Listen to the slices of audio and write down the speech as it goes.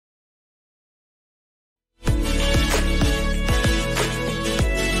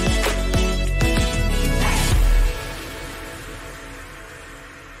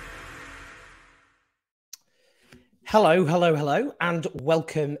Hello, hello, hello, and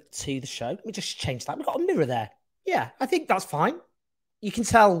welcome to the show. Let me just change that. We've got a mirror there. Yeah, I think that's fine. You can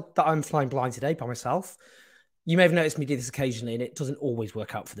tell that I'm flying blind today by myself. You may have noticed me do this occasionally, and it doesn't always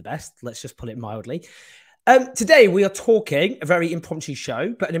work out for the best. Let's just put it mildly. Today, we are talking a very impromptu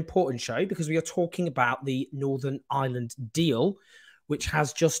show, but an important show because we are talking about the Northern Ireland deal, which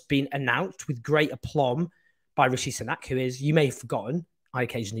has just been announced with great aplomb by Rishi Sunak, who is, you may have forgotten, I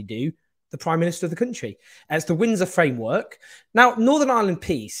occasionally do, the Prime Minister of the country. It's the Windsor Framework. Now, Northern Ireland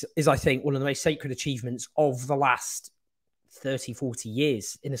peace is, I think, one of the most sacred achievements of the last 30, 40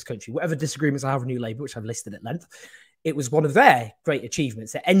 years in this country. Whatever disagreements I have with New Labour, which I've listed at length, it was one of their great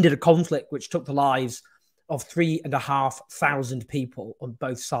achievements. It ended a conflict which took the lives of 3,500 people on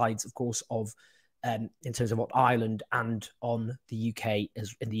both sides, of course, of in terms of Ireland and on the UK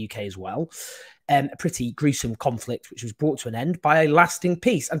in the UK as well. A pretty gruesome conflict which was brought to an end by a lasting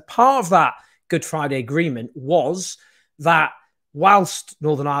peace. And part of that Good Friday Agreement was that whilst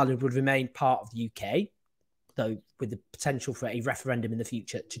Northern Ireland would remain part of the UK, though with the potential for a referendum in the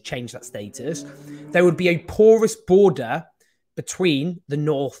future to change that status, there would be a porous border between the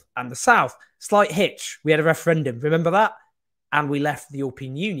north and the south. Slight hitch. We had a referendum, remember that? And we left the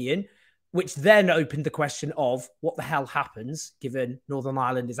European Union, which then opened the question of what the hell happens given Northern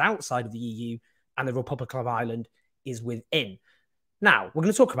Ireland is outside of the EU and the Republic of Ireland is within. Now, we're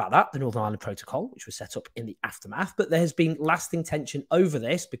going to talk about that, the Northern Ireland Protocol, which was set up in the aftermath, but there has been lasting tension over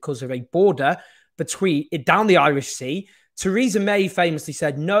this because of a border down the Irish Sea. Theresa May famously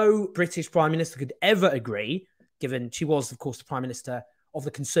said no British Prime Minister could ever agree, given she was, of course, the Prime Minister of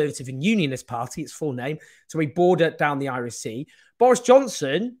the Conservative and Unionist Party, its full name, to a border down the Irish Sea. Boris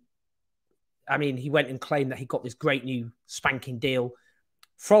Johnson, I mean, he went and claimed that he got this great new spanking deal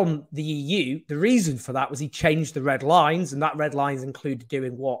from the EU. The reason for that was he changed the red lines, and that red lines included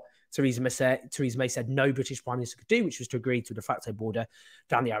doing what Theresa May said no British Prime Minister could do, which was to agree to a de facto border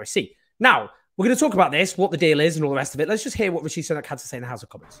down the Irish Sea. Now, we're going to talk about this, what the deal is and all the rest of it. Let's just hear what Rishi Sunak had to say in the House of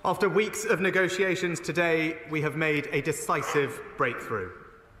Commons. After weeks of negotiations today, we have made a decisive breakthrough.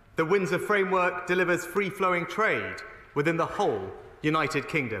 The Windsor Framework delivers free-flowing trade within the whole United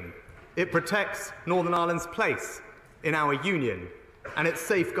Kingdom. It protects Northern Ireland's place in our union, and it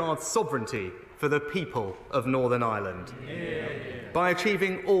safeguards sovereignty for the people of Northern Ireland. Yeah. By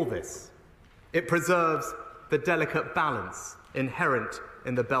achieving all this, it preserves the delicate balance inherent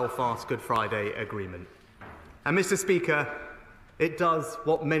in the Belfast Good Friday Agreement. And, Mr. Speaker, it does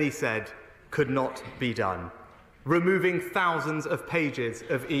what many said could not be done, removing thousands of pages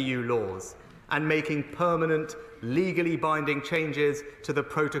of EU laws and making permanent, legally binding changes to the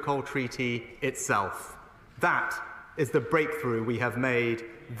Protocol Treaty itself. That is the breakthrough we have made.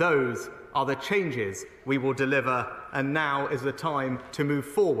 Those are the changes we will deliver, and now is the time to move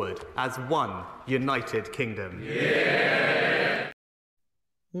forward as one United Kingdom. Yeah!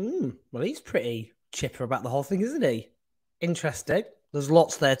 Well, he's pretty chipper about the whole thing, isn't he? Interesting. There's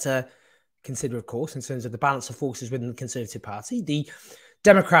lots there to consider, of course, in terms of the balance of forces within the Conservative Party. The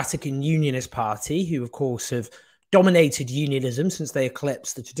Democratic and Unionist Party, who, of course, have dominated unionism since they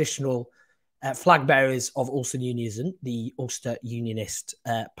eclipsed the traditional flag bearers of Ulster Unionism, the Ulster Unionist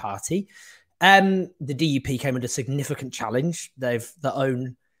Party. The DUP came under significant challenge. Their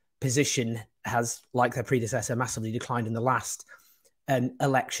own position has, like their predecessor, massively declined in the last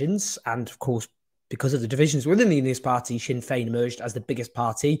elections. And, of course, because of the divisions within the Unionist Party, Sinn Féin emerged as the biggest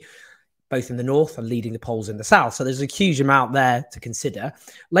party, both in the north and leading the polls in the south. So there's a huge amount there to consider.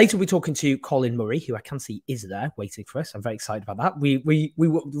 Later, we're talking to Colin Murray, who I can see is there waiting for us. I'm very excited about that. The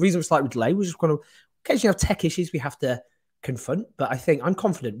reason we're slightly delayed, we're just going to occasionally have tech issues we have to confront. But I think I'm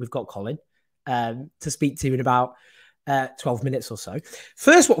confident we've got Colin to speak to in about 12 minutes or so.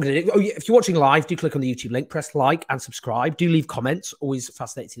 First, what we're going to do, if you're watching live, do click on the YouTube link, press like and subscribe. Do leave comments. Always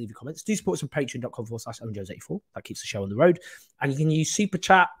fascinating to leave your comments. Do support us on patreon.com/OwenJones84. That keeps the show on the road. And you can use Super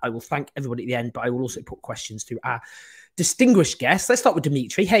Chat. I will thank everybody at the end, but I will also put questions to our distinguished guests. Let's start with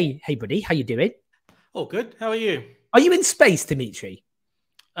Dmitry. Hey, buddy. How you doing? Oh, good. How are you? Are you in space, Dmitry?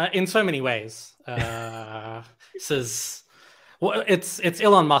 In so many ways. This is... Well, it's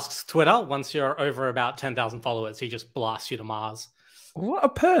Elon Musk's Twitter. Once you're over about 10,000 followers, he just blasts you to Mars. What a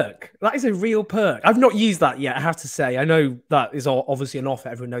perk. That is a real perk. I've not used that yet, I have to say. I know that is obviously an offer.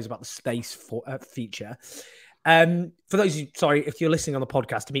 Everyone knows about the space feature. For those who, sorry, if you're listening on the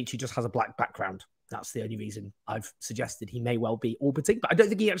podcast, Dmitry just has a black background. That's the only reason I've suggested he may well be orbiting, but I don't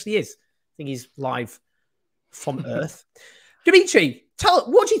think he actually is. I think he's live from Earth. Dmitry,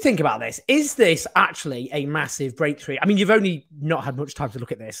 what do you think about this? Is this actually a massive breakthrough? I mean, you've only not had much time to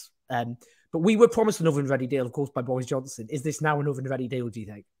look at this, but we were promised an oven-ready deal, of course, by Boris Johnson. Is this now an oven-ready deal, do you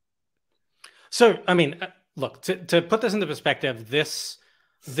think? So, I mean, look, to put this into perspective,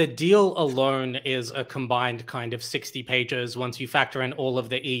 the deal alone is a combined kind of 60 pages. Once you factor in all of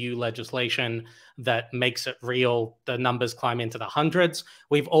the EU legislation that makes it real, the numbers climb into the hundreds.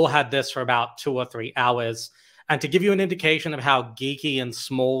 We've all had this for about 2 or 3 hours. And to give you an indication of how geeky and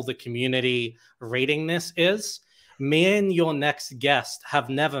small the community reading this is, me and your next guest have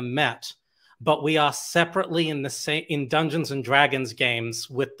never met, but we are separately in Dungeons and Dragons games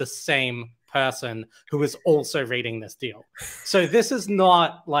with the same person who is also reading this deal. So this is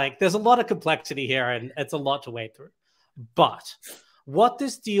not like, there's a lot of complexity here and it's a lot to wade through. But what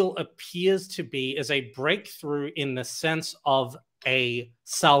this deal appears to be is a breakthrough in the sense of a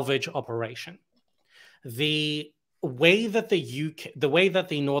salvage operation. The way that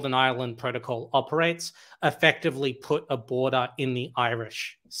the Northern Ireland Protocol operates effectively put a border in the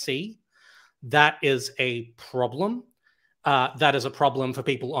Irish Sea. That is a problem. That is a problem for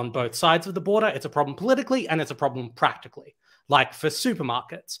people on both sides of the border. It's a problem politically and it's a problem practically. Like for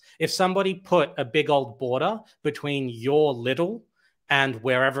supermarkets, if somebody put a big old border between your Lidl and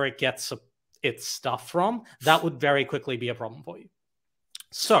wherever it gets its stuff from, that would very quickly be a problem for you.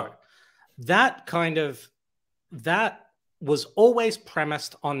 So that was always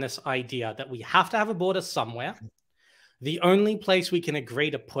premised on this idea that we have to have a border somewhere. The only place we can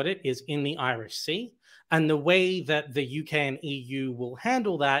agree to put it is in the Irish Sea. And the way that the UK and EU will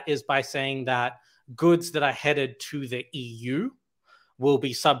handle that is by saying that goods that are headed to the EU will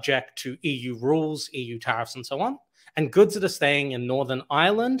be subject to EU rules, EU tariffs, and so on. And goods that are staying in Northern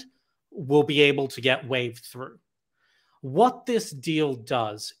Ireland will be able to get waved through. What this deal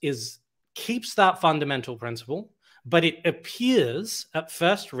does is keeps that fundamental principle, but it appears at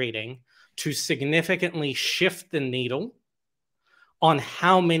first reading to significantly shift the needle on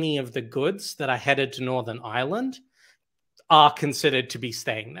how many of the goods that are headed to Northern Ireland are considered to be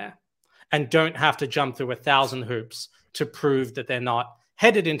staying there and don't have to jump through 1,000 hoops to prove that they're not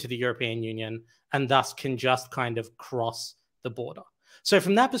headed into the European Union and thus can just kind of cross the border. So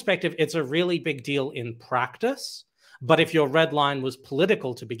from that perspective, it's a really big deal in practice. But if your red line was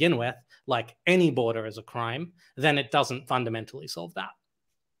political to begin with, like any border is a crime, then it doesn't fundamentally solve that.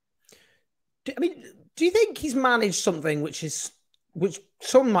 I mean, do you think he's managed something which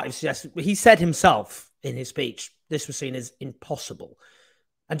someone might have suggested? He said himself in his speech, this was seen as impossible.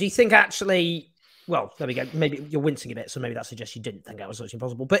 And do you think actually, well, there we go, maybe you're wincing a bit, so maybe that suggests you didn't think that was such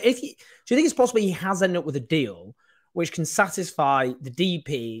impossible. But do you think it's possible he has ended up with a deal which can satisfy the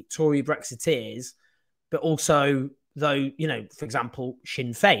DP, Tory Brexiteers, but also, though, you know, for example,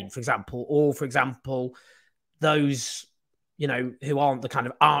 Sinn Féin, for example, or for example, those, you know, who aren't the kind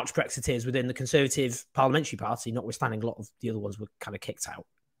of arch Brexiteers within the Conservative Parliamentary Party, notwithstanding a lot of the other ones were kind of kicked out?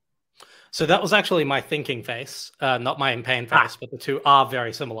 So that was actually my thinking face, not my in pain face, but the two are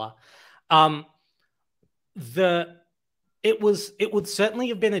very similar. It would certainly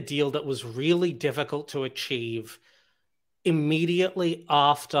have been a deal that was really difficult to achieve immediately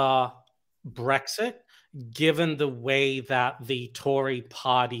after Brexit, given the way that the Tory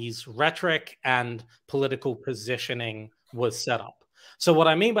party's rhetoric and political positioning was set up. So what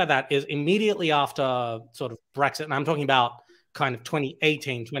I mean by that is immediately after sort of Brexit, and I'm talking about kind of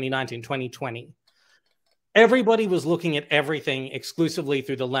 2018, 2019, 2020, everybody was looking at everything exclusively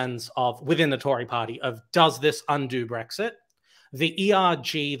through the lens of, within the Tory party, of does this undo Brexit? The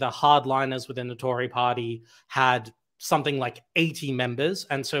ERG, the hardliners within the Tory party, had something like 80 members,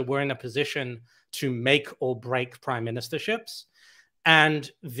 and so we're in a position to make or break prime ministerships. And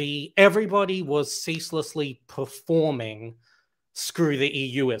everybody was ceaselessly performing screw the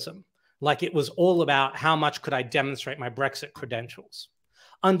EUism. Like it was all about how much could I demonstrate my Brexit credentials.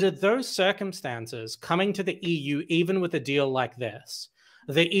 Under those circumstances, coming to the EU, even with a deal like this,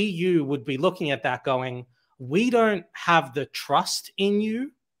 the EU would be looking at that going, we don't have the trust in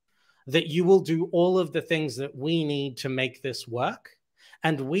you that you will do all of the things that we need to make this work.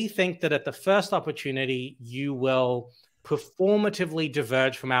 And we think that at the first opportunity, you will performatively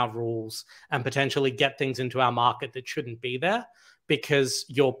diverge from our rules and potentially get things into our market that shouldn't be there because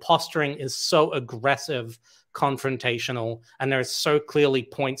your posturing is so aggressive, confrontational, and there is so clearly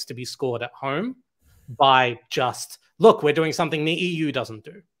points to be scored at home by just, look, we're doing something the EU doesn't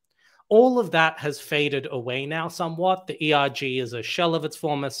do. All of that has faded away now somewhat. The ERG is a shell of its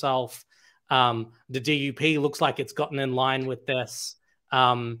former self. The DUP looks like it's gotten in line with this.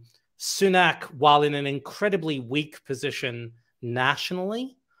 Sunak, while in an incredibly weak position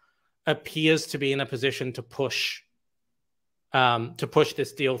nationally, appears to be in a position to push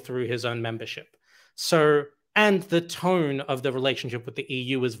this deal through his own membership. So, and the tone of the relationship with the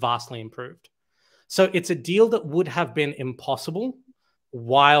EU is vastly improved. So it's a deal that would have been impossible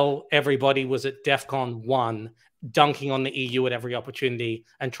while everybody was at DEFCON 1, dunking on the EU at every opportunity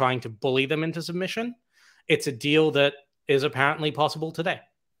and trying to bully them into submission. It's a deal that is apparently possible today.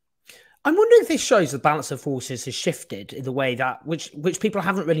 I'm wondering if this shows the balance of forces has shifted in the way that which people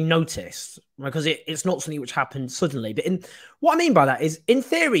haven't really noticed, because it's not something which happened suddenly. But what I mean by that is, in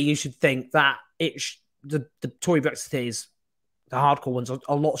theory, you should think that the Tory Brexiteers, the hardcore ones, are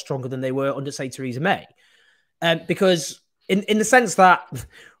a lot stronger than they were under, say, Theresa May, because in the sense that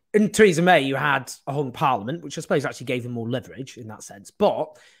in Theresa May you had a hung parliament, which I suppose actually gave them more leverage in that sense,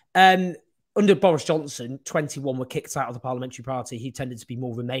 but under Boris Johnson, 21 were kicked out of the parliamentary party. He tended to be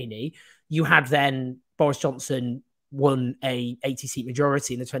more Remainy. You had then Boris Johnson won a 80-seat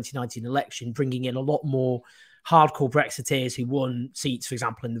majority in the 2019 election, bringing in a lot more hardcore Brexiteers who won seats, for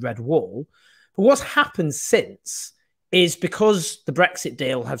example, in the Red Wall. But what's happened since is, because the Brexit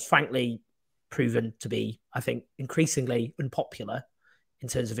deal has frankly proven to be, I think, increasingly unpopular in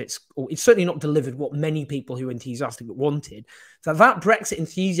terms of it's certainly not delivered what many people who were enthusiastic wanted, that Brexit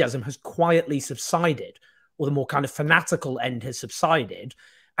enthusiasm has quietly subsided, or the more kind of fanatical end has subsided.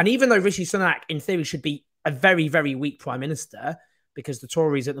 And even though Rishi Sunak, in theory, should be a very, very weak prime minister, because the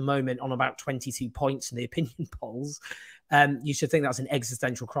Tories at the moment on about 22 points in the opinion polls, you should think that's an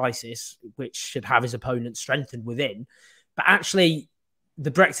existential crisis, which should have his opponents strengthened within. But actually,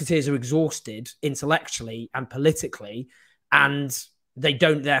 the Brexiteers are exhausted intellectually and politically, and they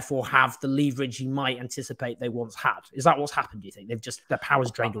don't therefore have the leverage you might anticipate they once had. Is that what's happened, do you think? Their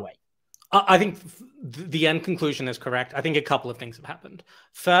power's drained away. I think the end conclusion is correct. I think a couple of things have happened.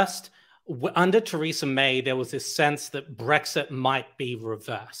 First, under Theresa May, there was this sense that Brexit might be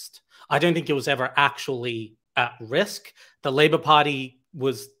reversed. I don't think it was ever actually at risk. The Labour Party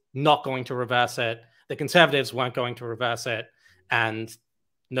was not going to reverse it. The Conservatives weren't going to reverse it. And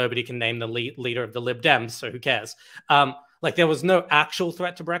nobody can name the leader of the Lib Dems, so who cares? Like, there was no actual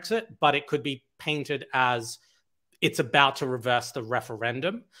threat to Brexit, but it could be painted as it's about to reverse the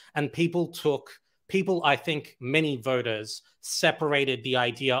referendum. And people, I think many voters separated the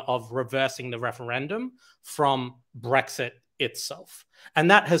idea of reversing the referendum from Brexit itself.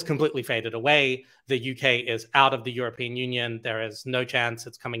 And that has completely faded away. The UK is out of the European Union. There is no chance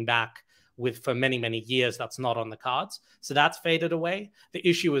it's coming back. For many, many years, that's not on the cards. So that's faded away. The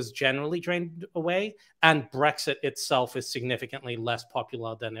issue is generally drained away, and Brexit itself is significantly less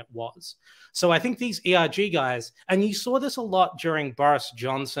popular than it was. So I think these ERG guys, and you saw this a lot during Boris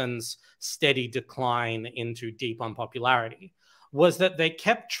Johnson's steady decline into deep unpopularity, was that they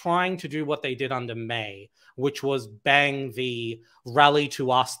kept trying to do what they did under May, which was bang the rally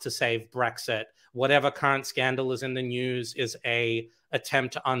to us to save Brexit. Whatever current scandal is in the news is a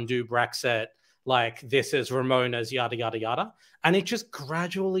attempt to undo Brexit. Like, this is Ramona's yada, yada, yada. And it just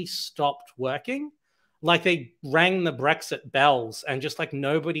gradually stopped working. Like, they rang the Brexit bells and just like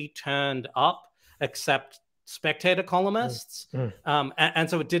nobody turned up except Spectator columnists. And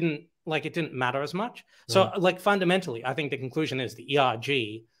so it didn't matter as much. So like, fundamentally, I think the conclusion is the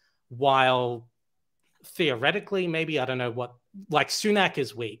ERG, while theoretically, maybe, I don't know what, like, Sunak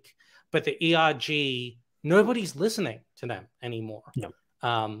is weak, but the ERG, nobody's listening to them anymore. No.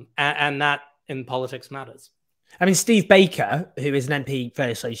 And that in politics matters. I mean, Steve Baker, who is an MP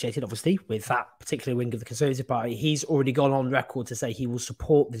very associated, obviously, with that particular wing of the Conservative Party, he's already gone on record to say he will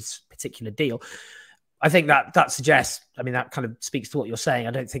support this particular deal. I think that suggests, I mean, that kind of speaks to what you're saying.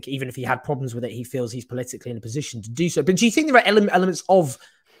 I don't think even if he had problems with it, he feels he's politically in a position to do so. But do you think there are elements of,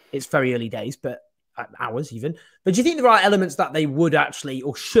 it's very early days, but hours even, but do you think there are elements that they would actually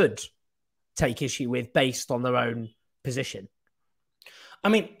or should take issue with based on their own position? I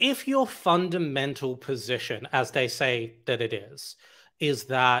mean, if your fundamental position, as they say that it is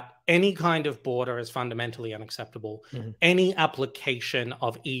that any kind of border is fundamentally unacceptable, any application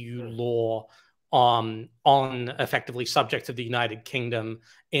of EU law on effectively subjects of the United Kingdom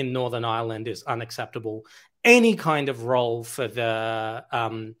in Northern Ireland is unacceptable, any kind of role for the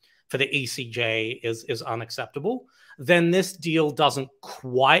ECJ is unacceptable, then this deal doesn't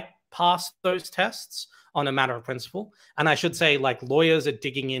quite pass those tests on a matter of principle. And I should say, like, lawyers are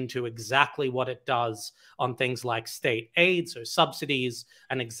digging into exactly what it does on things like state aids or subsidies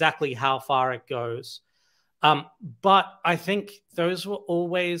and exactly how far it goes. But I think those were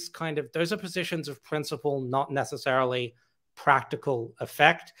always those are positions of principle, not necessarily practical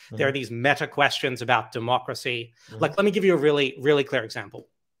effect. There are these meta questions about democracy. Like, let me give you a really, really clear example.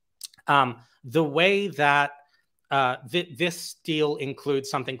 The way that this deal includes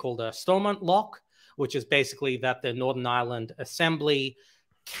something called a Stormont lock, which is basically that the Northern Ireland Assembly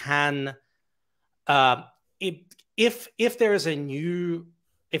can, if there is a new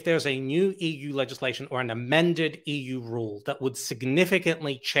if there's a new EU legislation or an amended EU rule that would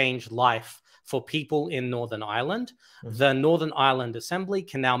significantly change life for people in Northern Ireland, the Northern Ireland Assembly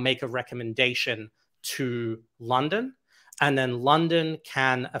can now make a recommendation to London, and then London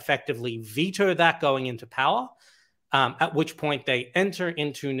can effectively veto that going into power, at which point they enter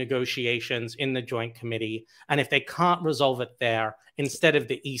into negotiations in the Joint Committee. And if they can't resolve it there, instead of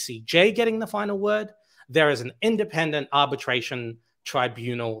the ECJ getting the final word, there is an independent arbitration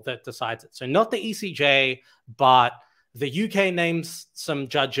tribunal that decides it. So not the ECJ, but the UK names some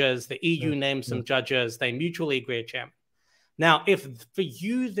judges, the EU names some judges, they mutually agree a chairman. Now, if for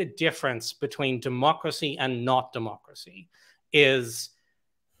you the difference between democracy and not democracy is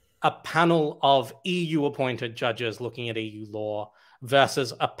a panel of EU-appointed judges looking at EU law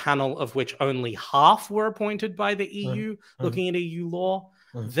versus a panel of which only half were appointed by the EU looking at EU law,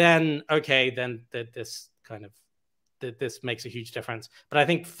 then, okay, then this makes a huge difference. But I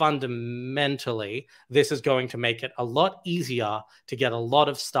think fundamentally, this is going to make it a lot easier to get a lot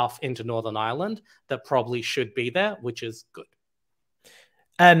of stuff into Northern Ireland that probably should be there, which is good.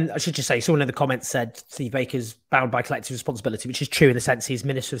 I should just say, someone in the comments said Steve Baker's bound by collective responsibility, which is true in the sense he's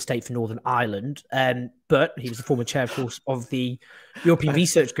Minister of State for Northern Ireland. But he was the former chair, of course, of the European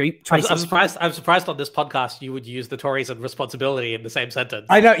Research Group. I'm surprised on this podcast you would use the Tories and responsibility in the same sentence.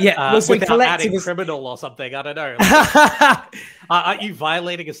 I know, yeah. Without adding criminal or something. I don't know. Aren't you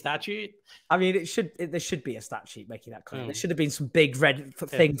violating a statute? I mean, there should be a statute making that clear. There should have been some big red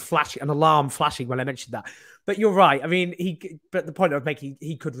thing flashing, an alarm flashing when I mentioned that. But you're right. I mean, but the point I was making,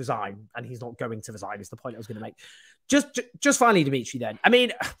 he could resign, and he's not going to resign. Is the point I was going to make. Just finally, Dmitry. Then, I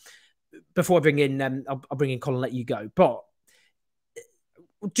mean, before I bring in, I'll bring in Colin, let you go. But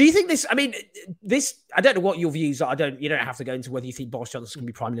do you think this? I mean, this. I don't know what your views are. You don't have to go into whether you think Boris Johnson can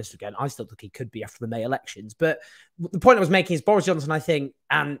be prime minister again. I still think he could be after the May elections. But the point I was making is Boris Johnson, I think,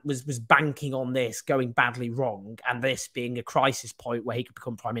 and was banking on this going badly wrong, and this being a crisis point where he could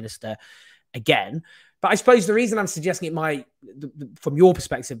become prime minister again. But I suppose the reason I'm suggesting it might, from your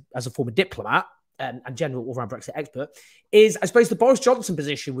perspective as a former diplomat and general all-round Brexit expert, is I suppose the Boris Johnson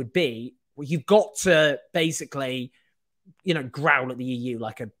position would be, well, you've got to basically, growl at the EU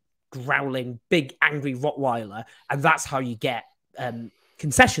like a growling, big, angry Rottweiler, and that's how you get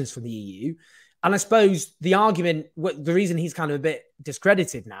concessions from the EU. And I suppose the argument, the reason he's kind of a bit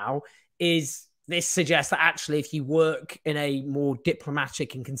discredited now is this suggests that actually if you work in a more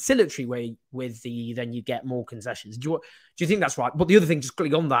diplomatic and conciliatory way with the EU, then you get more concessions. Do you think that's right? But the other thing, just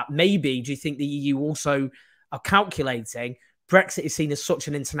quickly on that, maybe do you think the EU also are calculating Brexit is seen as such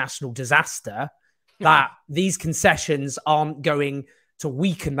an international disaster that these concessions aren't going to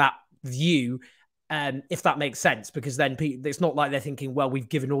weaken that view, if that makes sense? Because then it's not like they're thinking, well, we've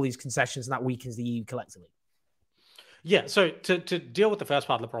given all these concessions and that weakens the EU collectively. Yeah, so to deal with the first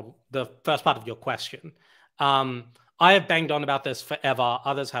part of the problem, the first part of your question, I have banged on about this forever.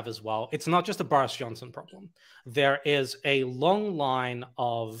 Others have as well. It's not just a Boris Johnson problem. There is a long line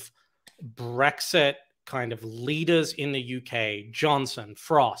of Brexit kind of leaders in the UK, Johnson,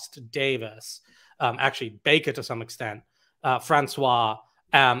 Frost, Davis, actually Baker to some extent, Francois,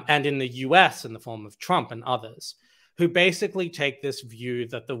 and in the US in the form of Trump and others, who basically take this view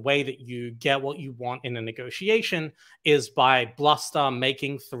that the way that you get what you want in a negotiation is by bluster,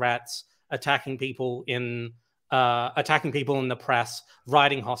 making threats, attacking people in the press,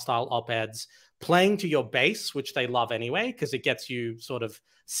 writing hostile op-eds, playing to your base, which they love anyway, because it gets you sort of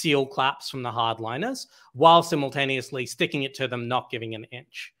seal claps from the hardliners, while simultaneously sticking it to them, not giving an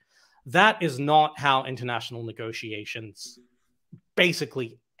inch. That is not how international negotiations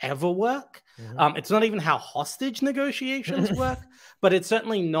basically ever work. It's not even how hostage negotiations work, but it's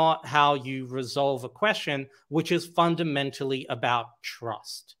certainly not how you resolve a question, which is fundamentally about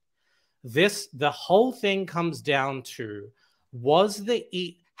trust. The whole thing comes down to,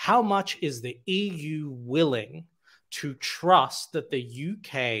 how much is the EU willing to trust that the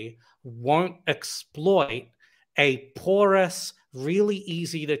UK won't exploit a porous, really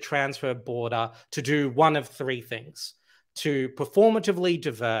easy to transfer border to do one of three things: to performatively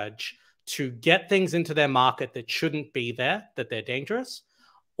diverge, to get things into their market that shouldn't be there, that they're dangerous,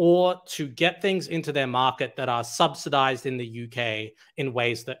 or to get things into their market that are subsidized in the UK in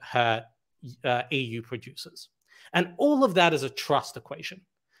ways that hurt EU producers. And all of that is a trust equation.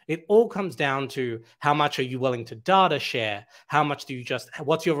 It all comes down to how much are you willing to data share? How much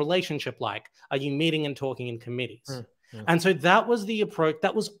what's your relationship like? Are you meeting and talking in committees? And so that was the approach.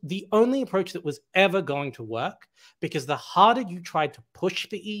 That was the only approach that was ever going to work, because the harder you tried to push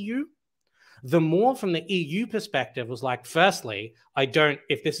the EU, the more from the EU perspective was like, firstly,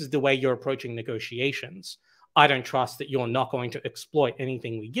 if this is the way you're approaching negotiations, I don't trust that you're not going to exploit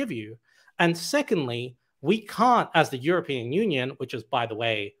anything we give you. And secondly, we can't, as the European Union, which is, by the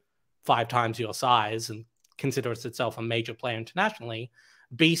way, 5 times your size and considers itself a major player internationally,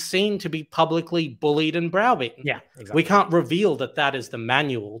 be seen to be publicly bullied and browbeaten. Yeah, exactly. We can't reveal that that is the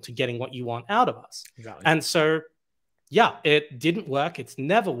manual to getting what you want out of us. Exactly. And so, yeah, it didn't work. It's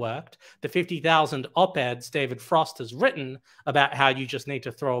never worked. The 50,000 op-eds David Frost has written about how you just need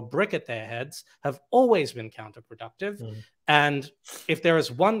to throw a brick at their heads have always been counterproductive. And if there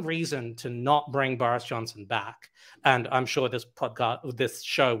is one reason to not bring Boris Johnson back, and I'm sure this podcast, this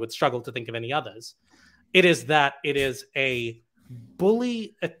show would struggle to think of any others, it is that it is a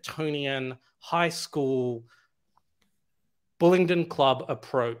bully Etonian high school Bullingdon Club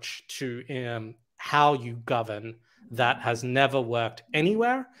approach to how you govern that has never worked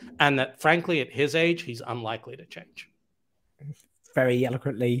anywhere, and that, frankly, at his age, he's unlikely to change. Very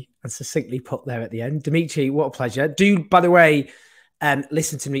eloquently and succinctly put there at the end. Dmitry, what a pleasure. Do, by the way,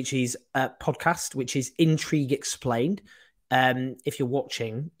 listen to Dmitry's podcast, which is Intrigue Explained. If you're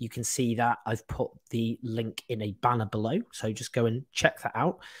watching, you can see that I've put the link in a banner below. So just go and check that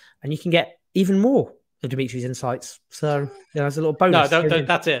out, and you can get even more of Dmitry's insights. So there's a little bonus. No,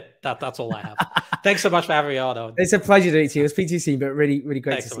 that's it. That's all I have. Thanks so much for having me on. It's a pleasure to meet you. I'll speak to you soon, but really, really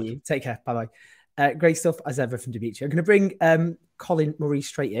great Thanks to so see you. Take care. Bye-bye. Great stuff as ever from Dmitry. I'm going to bring Colin Murray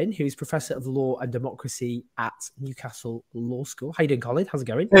straight in, who's Professor of Law and Democracy at Newcastle Law School. How you doing, Colin? How's it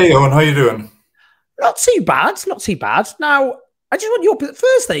going? Hey, Owen. How you doing? Not too bad. Not too bad. Now, I just want your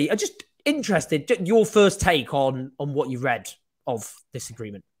firstly, I'm just interested, your first take on what you read of this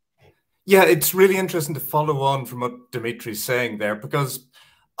agreement. Yeah, it's really interesting to follow on from what Dmitry's saying there, because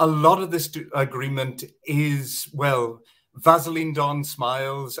a lot of this agreement is, well, Vaseline Dawn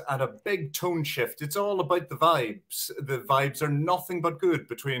smiles and a big tone shift. It's all about the vibes. The vibes are nothing but good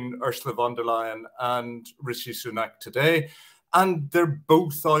between Ursula von der Leyen and Rishi Sunak today. And they're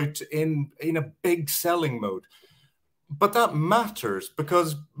both out in a big selling mode. But that matters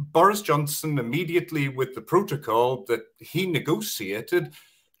because Boris Johnson, immediately with the protocol that he negotiated,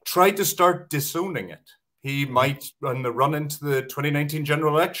 tried to start disowning it. He might, on the run into the 2019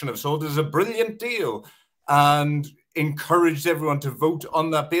 general election, have sold it as a brilliant deal and encouraged everyone to vote on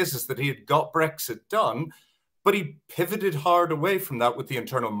that basis that he had got Brexit done. But he pivoted hard away from that with the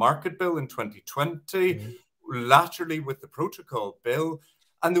internal market bill in 2020, laterally with the protocol bill.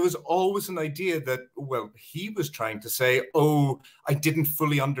 And there was always an idea that, well, he was trying to say, oh, I didn't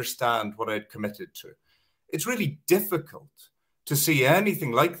fully understand what I'd committed to. It's really difficult to see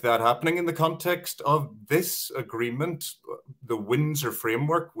anything like that happening in the context of this agreement, the Windsor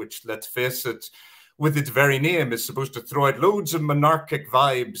Framework, which, let's face it, with its very name, is supposed to throw out loads of monarchic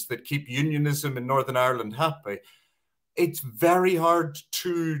vibes that keep unionism in Northern Ireland happy. It's very hard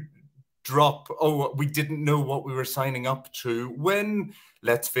to drop, oh, we didn't know what we were signing up to, when,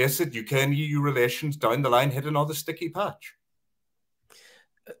 let's face it, UK and EU relations down the line hit another sticky patch.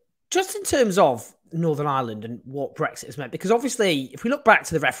 Just in terms of Northern Ireland and what Brexit has meant, because obviously, if we look back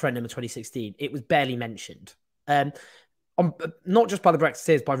to the referendum of 2016, it was barely mentioned. Not just by the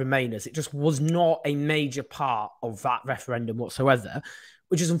Brexiteers, by Remainers. It just was not a major part of that referendum whatsoever,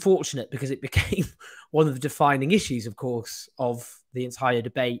 which is unfortunate because it became one of the defining issues, of course, of the entire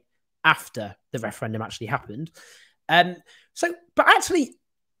debate after the referendum actually happened. But actually,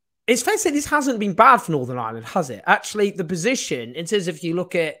 it's fair to say this hasn't been bad for Northern Ireland, has it? Actually, the position, in terms of if you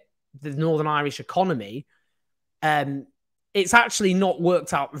look at the Northern Irish economy, it's actually not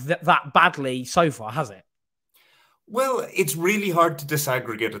worked out that badly so far, has it? Well, it's really hard to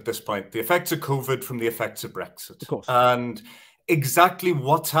disaggregate at this point the effects of COVID from the effects of Brexit. Of course. And exactly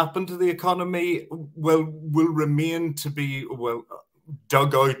what's happened to the economy, well, will remain to be, well,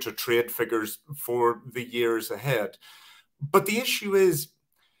 dug out to trade figures for the years ahead. But the issue is,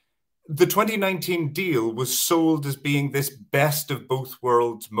 the 2019 deal was sold as being this best of both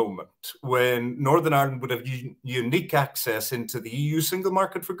worlds moment, when Northern Ireland would have unique access into the EU single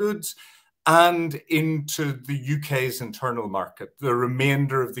market for goods and into the UK's internal market, the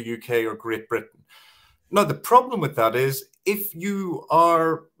remainder of the UK or Great Britain. Now, the problem with that is, if you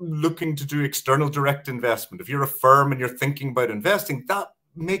are looking to do external direct investment, if you're a firm and you're thinking about investing, that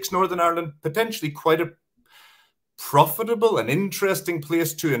makes Northern Ireland potentially quite a profitable and interesting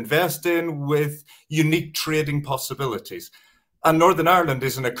place to invest in with unique trading possibilities. And Northern Ireland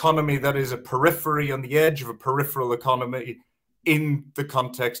is an economy that is a periphery on the edge of a peripheral economy in the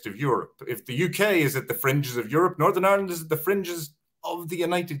context of Europe. If the UK is at the fringes of Europe, Northern Ireland is at the fringes of the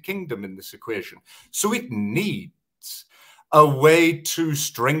United Kingdom in this equation. So it needs a way to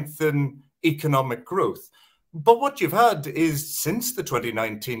strengthen economic growth. But what you've had is, since the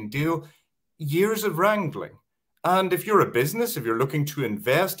 2019 deal, years of wrangling. And if you're a business, if you're looking to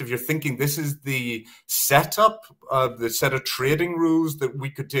invest, if you're thinking this is the setup, the set of trading rules that we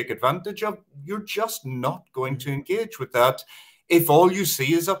could take advantage of, you're just not going to engage with that if all you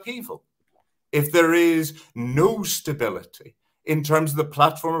see is upheaval. If there is no stability in terms of the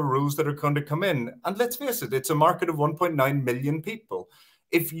platform of rules that are going to come in, and let's face it, it's a market of 1.9 million people.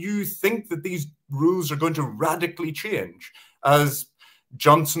 If you think that these rules are going to radically change, as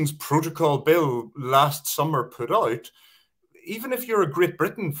Johnson's protocol bill last summer put out, even if you're a Great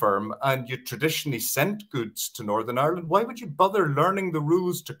Britain firm and you traditionally sent goods to Northern Ireland, why would you bother learning the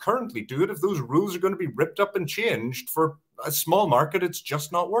rules to currently do it if those rules are going to be ripped up and changed for a small market? It's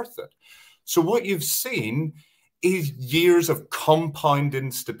just not worth it. So what you've seen is years of compound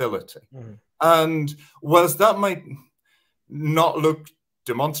instability. And whilst that might not look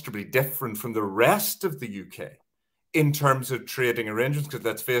demonstrably different from the rest of the UK in terms of trading arrangements, because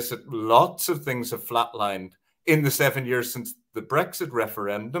let's face it, lots of things have flatlined in the 7 years since the Brexit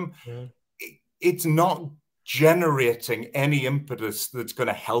referendum. It's not generating any impetus that's going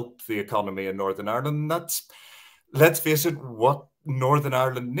to help the economy in Northern Ireland. And that's, let's face it, what Northern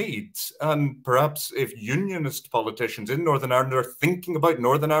Ireland needs. And perhaps if unionist politicians in Northern Ireland are thinking about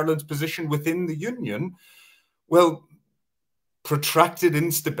Northern Ireland's position within the union, well, protracted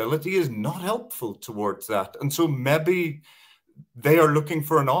instability is not helpful towards that. And so maybe they are looking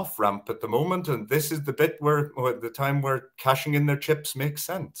for an off-ramp at the moment, and this is the bit where, or the time where cashing in their chips makes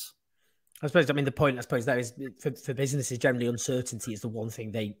sense. I suppose, I mean, the point, I suppose, there is for businesses, generally uncertainty is the one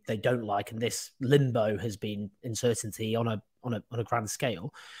thing they don't like. And this limbo has been uncertainty on a grand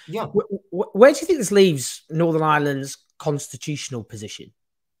scale. Yeah. Where do you think this leaves Northern Ireland's constitutional position?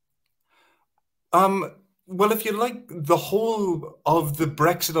 Well, if you like, the whole of the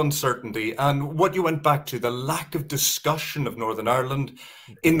Brexit uncertainty and what you went back to, the lack of discussion of Northern Ireland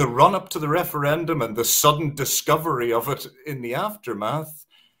in the run-up to the referendum and the sudden discovery of it in the aftermath,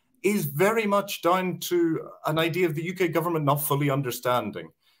 is very much down to an idea of the UK government not fully understanding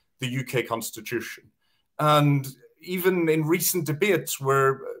the UK constitution. And even in recent debates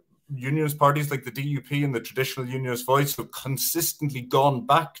where unionist parties like the DUP and the traditional unionist voice have consistently gone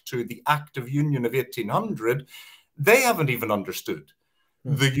back to the Act of Union of 1800, they haven't even understood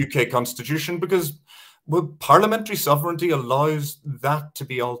the UK constitution because, well, parliamentary sovereignty allows that to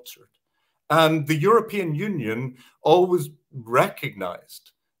be altered. And the European Union always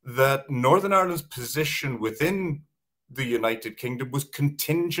recognised that Northern Ireland's position within the United Kingdom was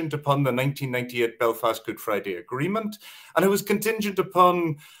contingent upon the 1998 Belfast Good Friday Agreement, and it was contingent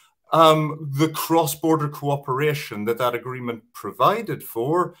upon the cross-border cooperation that that agreement provided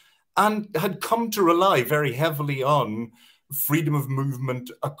for, and had come to rely very heavily on freedom of movement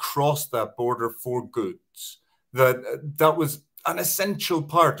across that border for goods. That was an essential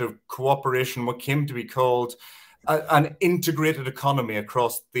part of cooperation, what came to be called an integrated economy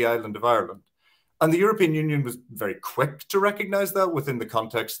across the island of Ireland. And the European Union was very quick to recognise that within the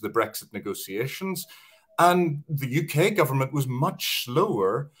context of the Brexit negotiations. And the UK government was much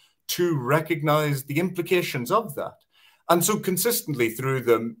slower to recognise the implications of that. And so consistently through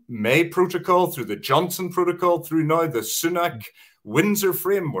the May Protocol, through the Johnson Protocol, through now the Sunak-Windsor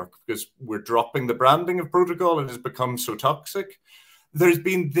framework, because we're dropping the branding of protocol, it has become so toxic, there's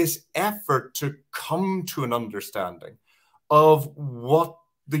been this effort to come to an understanding of what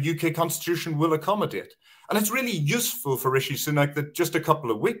the UK constitution will accommodate. And it's really useful for Rishi Sunak that just a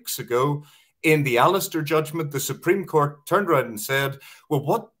couple of weeks ago, in the Alistair judgment, the Supreme Court turned around and said, well,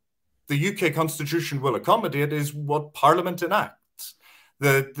 what the UK constitution will accommodate is what Parliament enacts.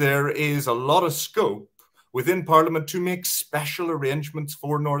 That there is a lot of scope within Parliament to make special arrangements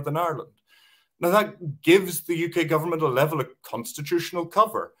for Northern Ireland. Now, that gives the UK government a level of constitutional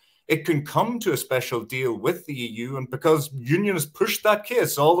cover. It can come to a special deal with the EU, and because unionists pushed that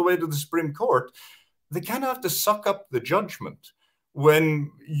case all the way to the Supreme Court, they kind of have to suck up the judgment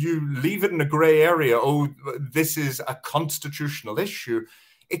when you leave it in a grey area. Oh, this is a constitutional issue.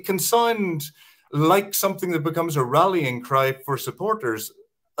 It can sound like something that becomes a rallying cry for supporters.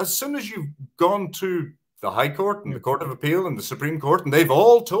 As soon as you've gone to the High Court and the Court of Appeal and the Supreme Court, and they've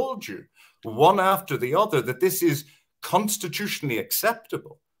all told you, one after the other, that this is constitutionally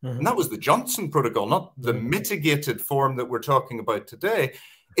acceptable. And that was the Johnson Protocol, not the mitigated form that we're talking about today.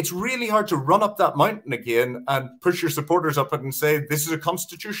 It's really hard to run up that mountain again and push your supporters up it and say, this is a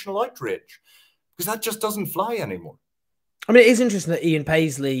constitutional outrage, because that just doesn't fly anymore. I mean, it is interesting that Ian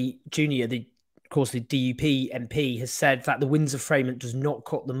Paisley Jr., of course, the DUP MP, has said that the Windsor Framework does not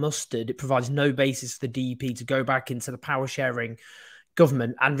cut the mustard. It provides no basis for the DUP to go back into the power-sharing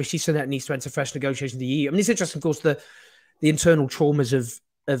government, and Rishi Sunak needs to enter fresh negotiations with the EU. I mean, it's interesting, of course, the internal traumas of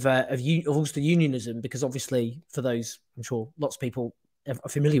Ulster unionism, because obviously for those, I'm sure lots of people are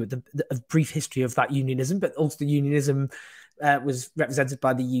familiar with the brief history of that unionism, but Ulster unionism was represented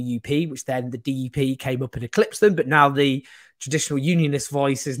by the UUP, which then the DUP came up and eclipsed them. But now the traditional unionist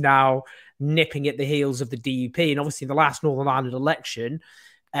voice is now nipping at the heels of the DUP. And obviously, in the last Northern Ireland election,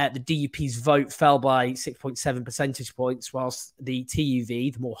 the DUP's vote fell by 6.7 percentage points, whilst the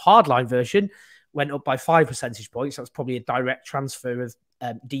TUV, the more hardline version, went up by 5 percentage points. That's probably a direct transfer of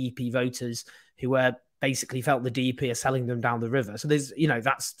DUP voters who basically felt the DUP are selling them down the river. So there's,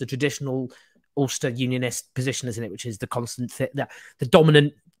 that's the traditional Ulster unionist position, isn't it? Which is the constant, the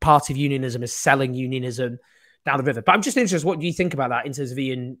dominant part of unionism is selling unionism down the river. But I'm just interested, what do you think about that in terms of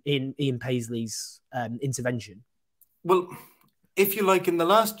Ian Paisley's intervention? Well, if you like, in the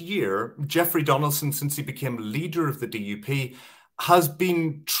last year, Jeffrey Donaldson, since he became leader of the DUP, has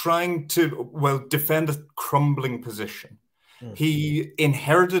been trying to, defend a crumbling position. He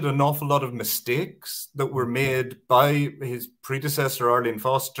inherited an awful lot of mistakes that were made by his predecessor, Arlene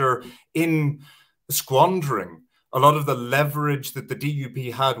Foster, in squandering a lot of the leverage that the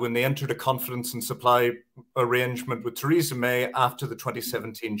DUP had when they entered a confidence and supply arrangement with Theresa May after the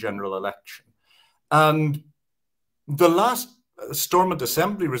 2017 general election. And the last Stormont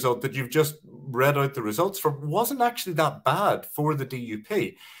Assembly result that you've just read out the results for wasn't actually that bad for the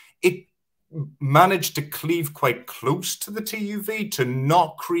DUP. It managed to cleave quite close to the TUV to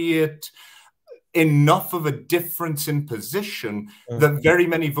not create enough of a difference in position that very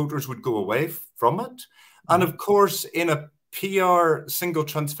many voters would go away from it. And of course, in a PR single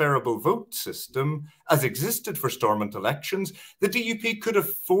transferable vote system, as existed for Stormont elections, the DUP could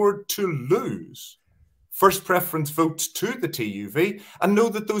afford to lose first preference votes to the TUV and know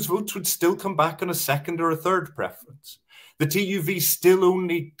that those votes would still come back on a second or a third preference. The TUV still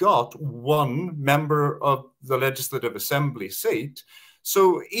only got one member of the Legislative Assembly seat.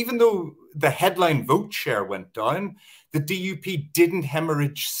 So even though the headline vote share went down, the DUP didn't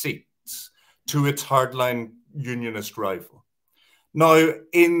hemorrhage seats to its hardline unionist rival. Now,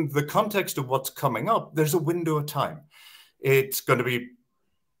 in the context of what's coming up, there's a window of time. It's going to be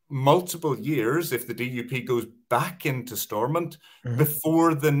multiple years if the DUP goes back into Stormont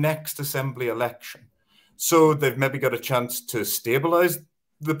before the next Assembly election. So they've maybe got a chance to stabilize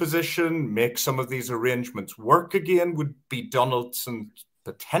the position, make some of these arrangements work again, would be Donaldson's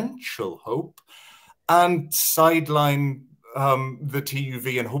potential hope, and sideline the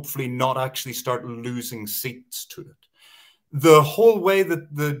TUV and hopefully not actually start losing seats to it. The whole way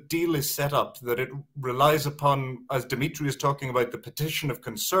that the deal is set up, that it relies upon, as Dmitry is talking about, the petition of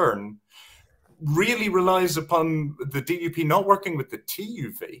concern, really relies upon the DUP not working with the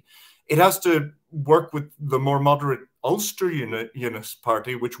TUV. It has to work with the more moderate Ulster Unionist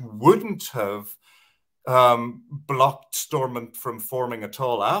Party, which wouldn't have blocked Stormont from forming at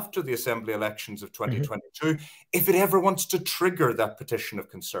all after the Assembly elections of 2022, if it ever wants to trigger that petition of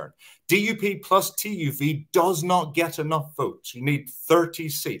concern. DUP plus TUV does not get enough votes. You need 30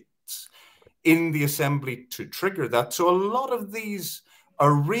 seats in the Assembly to trigger that. So a lot of these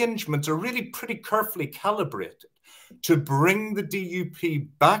arrangements are really pretty carefully calibrated to bring the DUP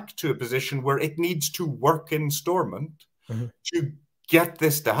back to a position where it needs to work in Stormont to get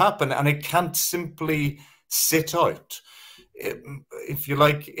this to happen, and it can't simply sit out. If you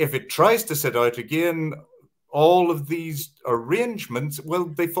like, if it tries to sit out again, all of these arrangements,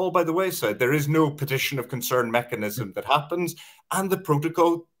 well, they fall by the wayside. There is no petition of concern mechanism that happens, and the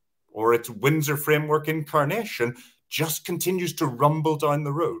protocol or its Windsor framework incarnation just continues to rumble down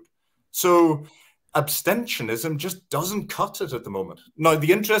the road. So abstentionism just doesn't cut it at the moment. Now,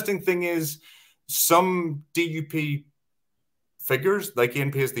 the interesting thing is some DUP figures, like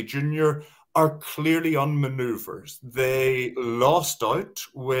Ian Paisley Jr., are clearly on manoeuvres. They lost out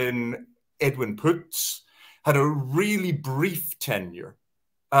when Edwin Poots had a really brief tenure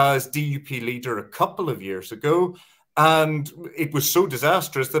as DUP leader a couple of years ago, and it was so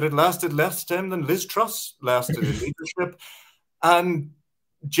disastrous that it lasted less time than Liz Truss lasted in leadership, and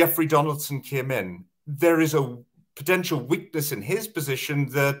Jeffrey Donaldson came in. There is a potential weakness in his position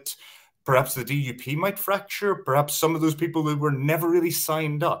that perhaps the DUP might fracture, perhaps some of those people who were never really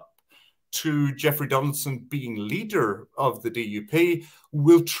signed up to Jeffrey Donaldson being leader of the DUP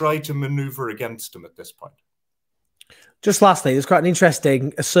will try to manoeuvre against him at this point. Just lastly, there's quite an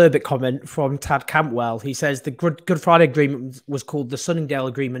interesting acerbic comment from Tad Campwell. He says the Good Friday Agreement was called the Sunningdale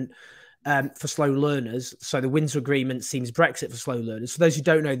Agreement for slow learners. So the Windsor Agreement seems Brexit for slow learners. For those who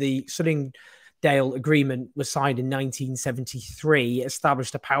don't know, the Sunningdale Agreement was signed in 1973. It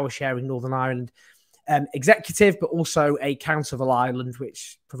established a power-sharing Northern Ireland executive, but also a Council of Ireland,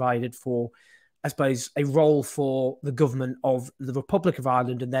 which provided for I suppose, a role for the government of the Republic of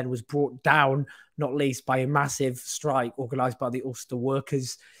Ireland, and then was brought down, not least by a massive strike organised by the Ulster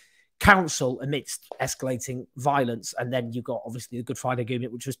Workers' Council amidst escalating violence. And then you got obviously the Good Friday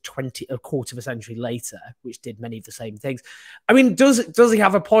Agreement, which was a quarter of a century later, which did many of the same things. I mean, does he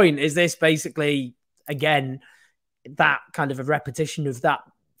have a point? Is this basically, again, that kind of a repetition of that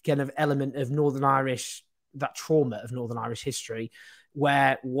kind of element of Northern Irish, that trauma of Northern Irish history,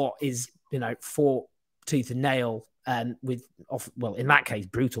 where what is, fought tooth and nail, with, well, in that case,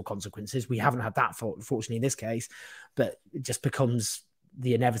 brutal consequences. We haven't had that, fortunately, in this case, but it just becomes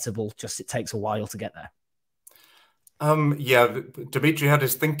the inevitable. Just it takes a while to get there. Yeah, Dmitry had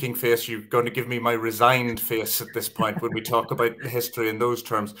his thinking face. You're going to give me my resigned face at this point when we talk about history in those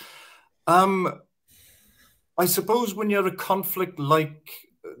terms. I suppose when you're a conflict like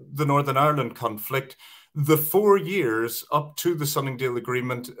the Northern Ireland conflict, the 4 years up to the Sunningdale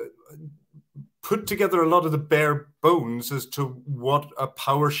Agreement put together a lot of the bare bones as to what a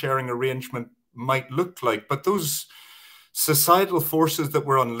power-sharing arrangement might look like. But those societal forces that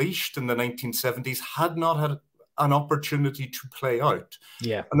were unleashed in the 1970s had not had an opportunity to play out.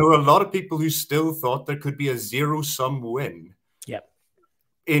 Yeah. And there were a lot of people who still thought there could be a zero-sum win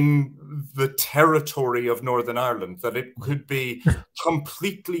in the territory of Northern Ireland, that it could be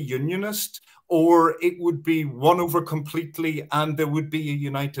completely unionist, or it would be won over completely and there would be a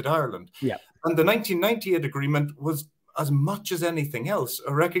united Ireland. Yeah. And the 1998 agreement was, as much as anything else,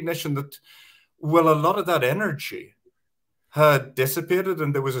 a recognition that, well, a lot of that energy had dissipated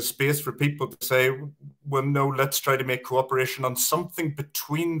and there was a space for people to say, well, no, let's try to make cooperation on something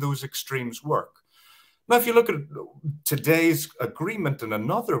between those extremes work. Now, if you look at today's agreement in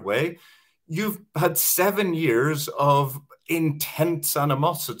another way, you've had 7 years of intense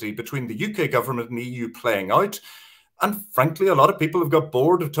animosity between the UK government and the EU playing out. And frankly, a lot of people have got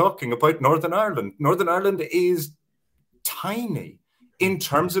bored of talking about Northern Ireland. Northern Ireland is tiny in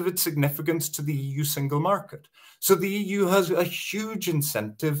terms of its significance to the EU single market. So the EU has a huge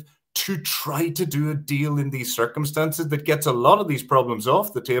incentive to try to do a deal in these circumstances that gets a lot of these problems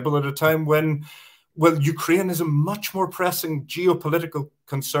off the table at a time when, well, Ukraine is a much more pressing geopolitical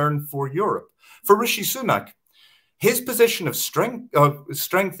concern for Europe. For Rishi Sunak, his position of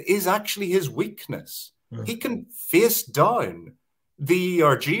strength is actually his weakness. He can face down the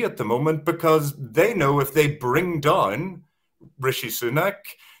ERG at the moment because they know if they bring down Rishi Sunak,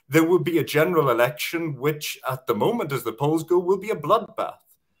 there will be a general election, which at the moment, as the polls go, will be a bloodbath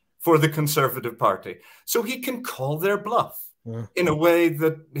for the Conservative Party. So he can call their bluff in a way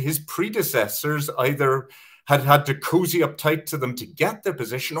that his predecessors either had to cozy up tight to them to get their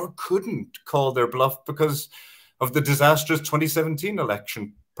position or couldn't call their bluff because of the disastrous 2017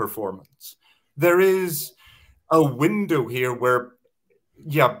 election performance. There is a window here where,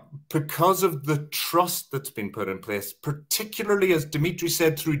 yeah, because of the trust that's been put in place, particularly, as Dmitry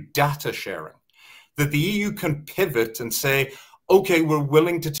said, through data sharing, that the EU can pivot and say, okay, we're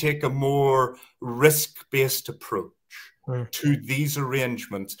willing to take a more risk-based approach to these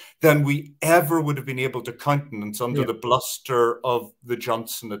arrangements than we ever would have been able to countenance under the bluster of the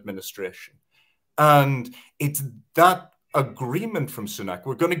Johnson administration. And it's that agreement from Sunak.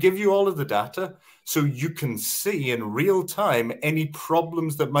 We're going to give you all of the data so you can see in real time any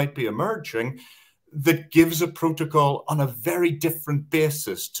problems that might be emerging, that gives a protocol on a very different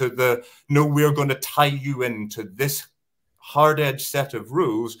basis to the, no, we're going to tie you into this hard-edged set of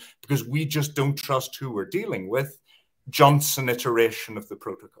rules because we just don't trust who we're dealing with, Johnson iteration of the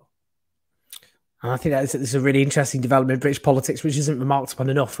protocol. And I think that's a really interesting development in British politics, which isn't remarked upon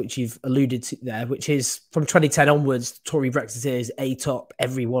enough, which you've alluded to there, which is from 2010 onwards, Tory Brexiteers ate up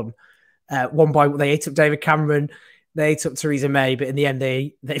everyone. One by one, they ate up David Cameron, they ate up Theresa May, but in the end,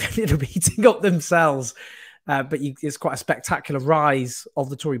 they ended up eating up themselves. But it's quite a spectacular rise of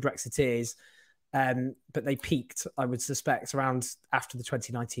the Tory Brexiteers. But they peaked, I would suspect, around after the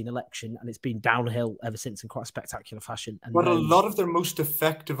 2019 election, and it's been downhill ever since in quite a spectacular fashion. And but a lot of their most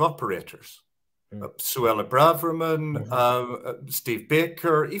effective operators, Suella Braverman, Steve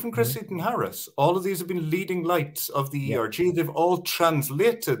Baker, even Chris Eden-Harris, all of these have been leading lights of the ERG. They've all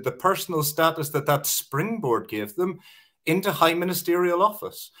translated the personal status that springboard gave them into high ministerial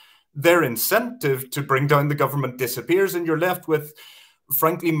office. Their incentive to bring down the government disappears, and you're left with,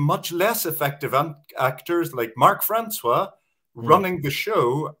 frankly, much less effective actors like Mark Francois running the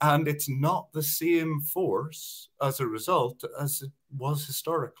show, and it's not the same force as a result as it was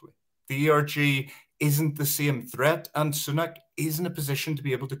historically. The ERG isn't the same threat, and Sunak is in a position to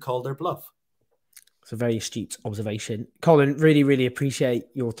be able to call their bluff. It's a very astute observation. Colin, really, really appreciate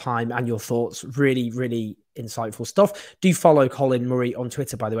your time and your thoughts. Really, really insightful stuff. Do follow Colin Murray on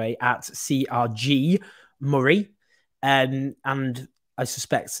Twitter, by the way, at CRG Murray. And I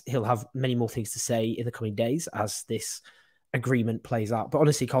suspect he'll have many more things to say in the coming days as this agreement plays out. But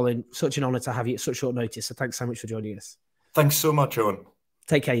honestly, Colin, such an honour to have you at such short notice. So thanks so much for joining us. Thanks so much, Owen.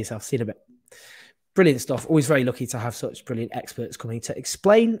 Take care of yourself. See you in a bit. Brilliant stuff. Always very lucky to have such brilliant experts coming to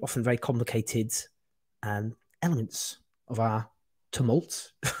explain often very complicated elements of our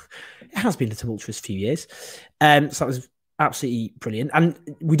tumult. It has been a tumultuous few years. So that was absolutely brilliant. And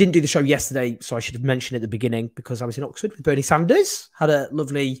we didn't do the show yesterday, so I should have mentioned at the beginning because I was in Oxford with Bernie Sanders. Had a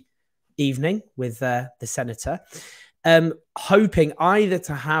lovely evening with the senator. Hoping either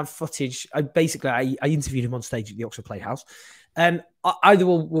to have footage. I interviewed him on stage at the Oxford Playhouse. Either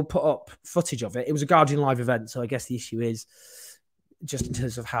we'll put up footage of it. It was a Guardian live event, so I guess the issue is just in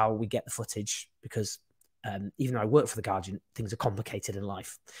terms of how we get the footage, because even though I work for the Guardian, things are complicated in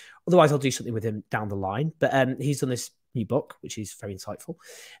life. Otherwise, I'll do something with him down the line. But he's done this new book, which is very insightful.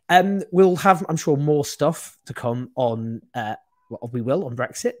 We'll have, I'm sure, more stuff to come on. We will on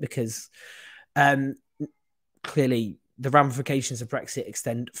Brexit, because clearly the ramifications of Brexit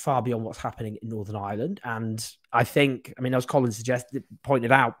extend far beyond what's happening in Northern Ireland. And I think, as Colin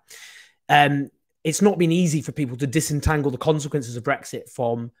pointed out, it's not been easy for people to disentangle the consequences of Brexit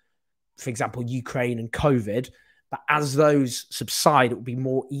from, for example, Ukraine and COVID. But as those subside, it will be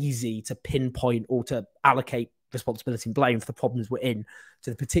more easy to pinpoint or to allocate responsibility and blame for the problems we're in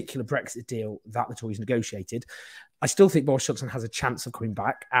to the particular Brexit deal that the Tories negotiated. I still think Boris Johnson has a chance of coming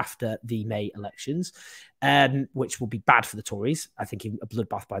back after the May elections, which will be bad for the Tories. I think a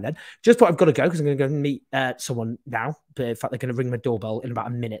bloodbath by then. Just thought I've got to go because I'm going to go and meet someone now. But in fact, they're going to ring my doorbell in about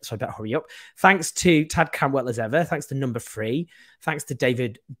a minute, so I better hurry up. Thanks to Tad Cantwell as ever. Thanks to Number 3. Thanks to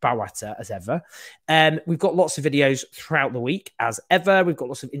David Bowata as ever. We've got lots of videos throughout the week as ever. We've got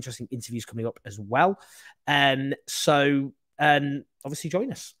lots of interesting interviews coming up as well. So obviously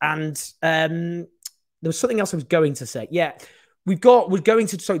join us. And there was something else I was going to say. Yeah, we're going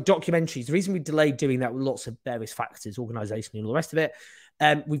to documentaries. The reason we delayed doing that with lots of various factors, organisation and all the rest of it.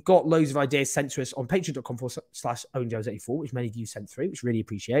 We've got loads of ideas sent to us on patreon.com/OwenJones84, which many of you sent through, which really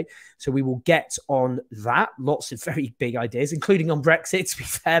appreciate. So we will get on that. Lots of very big ideas, including on Brexit. To be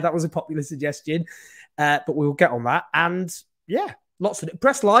fair, that was a popular suggestion. But we will get on that. And yeah, lots of it.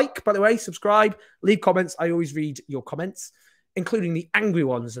 Press like, by the way, subscribe, leave comments. I always read your comments, including the angry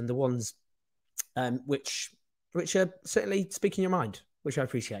ones and the ones which are certainly speaking your mind, which I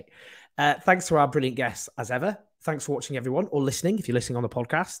appreciate. Thanks to our brilliant guests as ever. Thanks for watching, everyone, or listening. If you're listening on the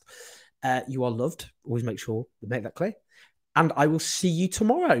podcast, you are loved. Always make sure to make that clear. And I will see you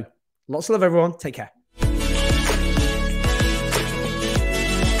tomorrow. Lots of love, everyone. Take care.